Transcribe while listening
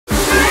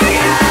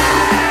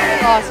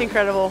Oh, it's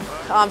incredible.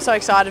 I'm so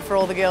excited for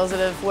all the girls that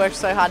have worked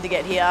so hard to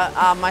get here.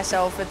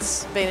 Myself,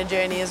 it's been a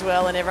journey as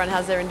well, and everyone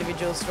has their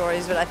individual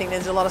stories, but I think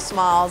there's a lot of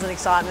smiles and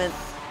excitement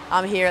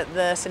here at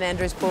the St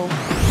Andrews pool.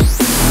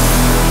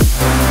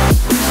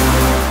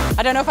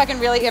 I don't know if I can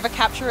really ever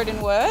capture it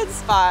in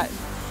words, but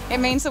it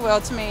means the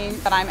world to me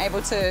that I'm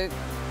able to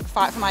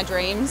fight for my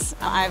dreams.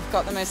 I've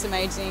got the most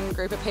amazing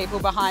group of people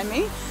behind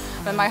me.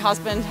 But my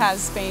husband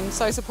has been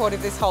so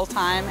supportive this whole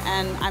time,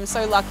 and I'm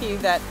so lucky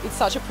that it's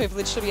such a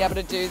privilege to be able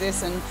to do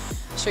this and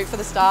shoot for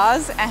the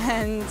stars.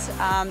 And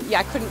yeah,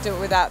 I couldn't do it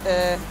without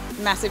the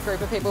massive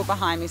group of people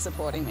behind me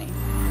supporting me.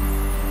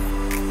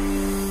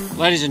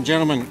 Ladies and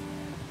gentlemen,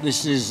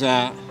 this is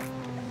a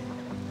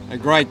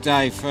great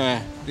day for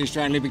the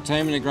Australian Olympic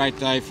team and a great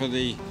day for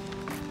the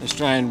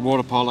Australian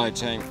water polo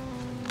team.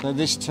 So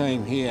this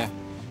team here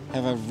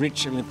have a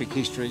rich Olympic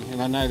history,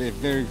 and I know they're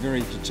very,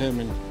 very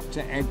determined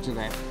to add to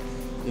that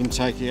in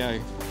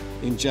Tokyo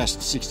in just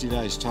 60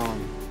 days'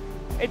 time.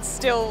 It's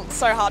still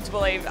so hard to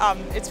believe.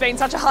 It's been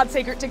such a hard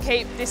secret to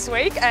keep this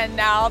week, and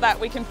now that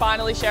we can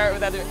finally share it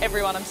with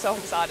everyone, I'm so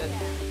excited.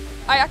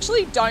 I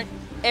actually don't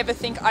ever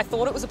think I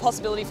thought it was a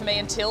possibility for me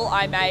until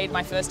I made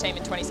my first team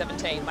in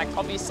 2017. Like,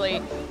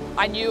 obviously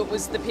I knew it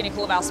was the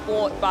pinnacle of our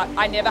sport, but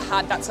I never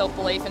had that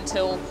self-belief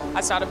until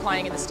I started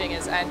playing in the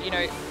Stingers. And you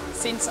know,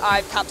 since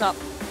I've capped up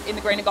in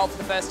the green and gold for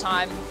the first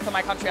time for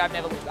my country, I've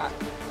never looked back.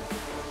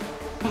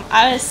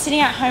 I was sitting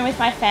at home with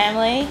my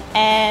family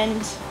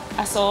and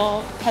I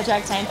saw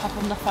Pedrag's name pop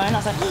on the phone. I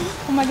was like,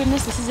 oh my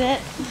goodness, this is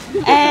it.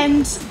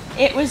 And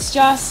it was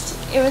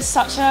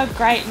such a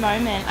great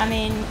moment. I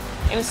mean,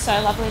 it was so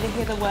lovely to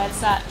hear the words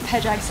that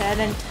Pedrag said,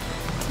 and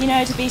you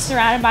know, to be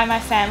surrounded by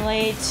my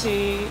family,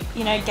 to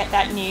get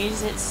that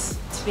news,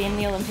 to be in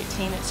the Olympic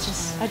team, it's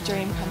just a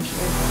dream come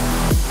true.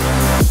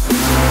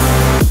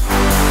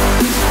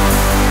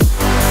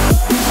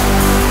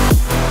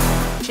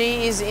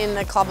 She is in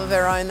a club of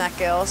her own, that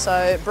girl.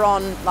 So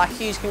Bron, like,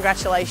 huge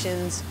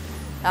congratulations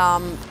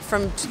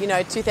from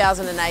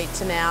 2008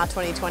 to now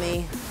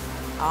 2020.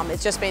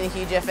 It's just been a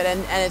huge effort,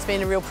 and it's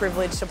been a real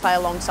privilege to play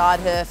alongside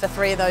her for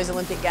 3 of those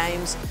Olympic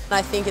Games. And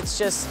I think it's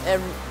just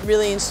a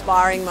really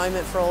inspiring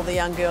moment for all the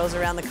young girls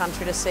around the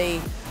country to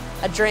see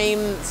a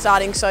dream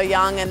starting so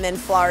young and then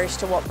flourish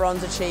to what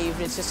Bron's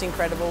achieved. It's just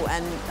incredible,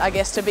 and I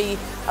guess to be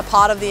a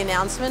part of the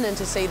announcement and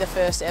to see the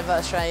first ever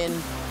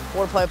Australian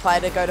water polo player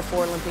to go to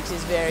 4 Olympics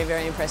is very,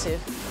 very impressive.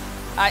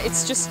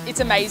 It's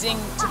amazing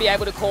to be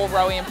able to call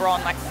Rowie and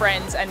Bron like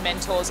friends and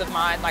mentors of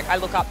mine. Like, I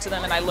look up to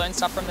them and I learn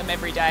stuff from them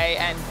every day,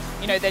 and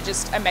you know, they're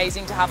just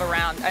amazing to have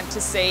around, and to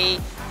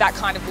see that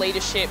kind of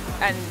leadership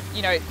and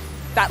you know,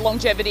 that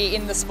longevity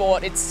in the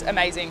sport, it's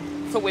amazing.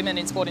 For women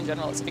in sport in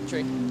general, it's a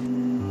victory.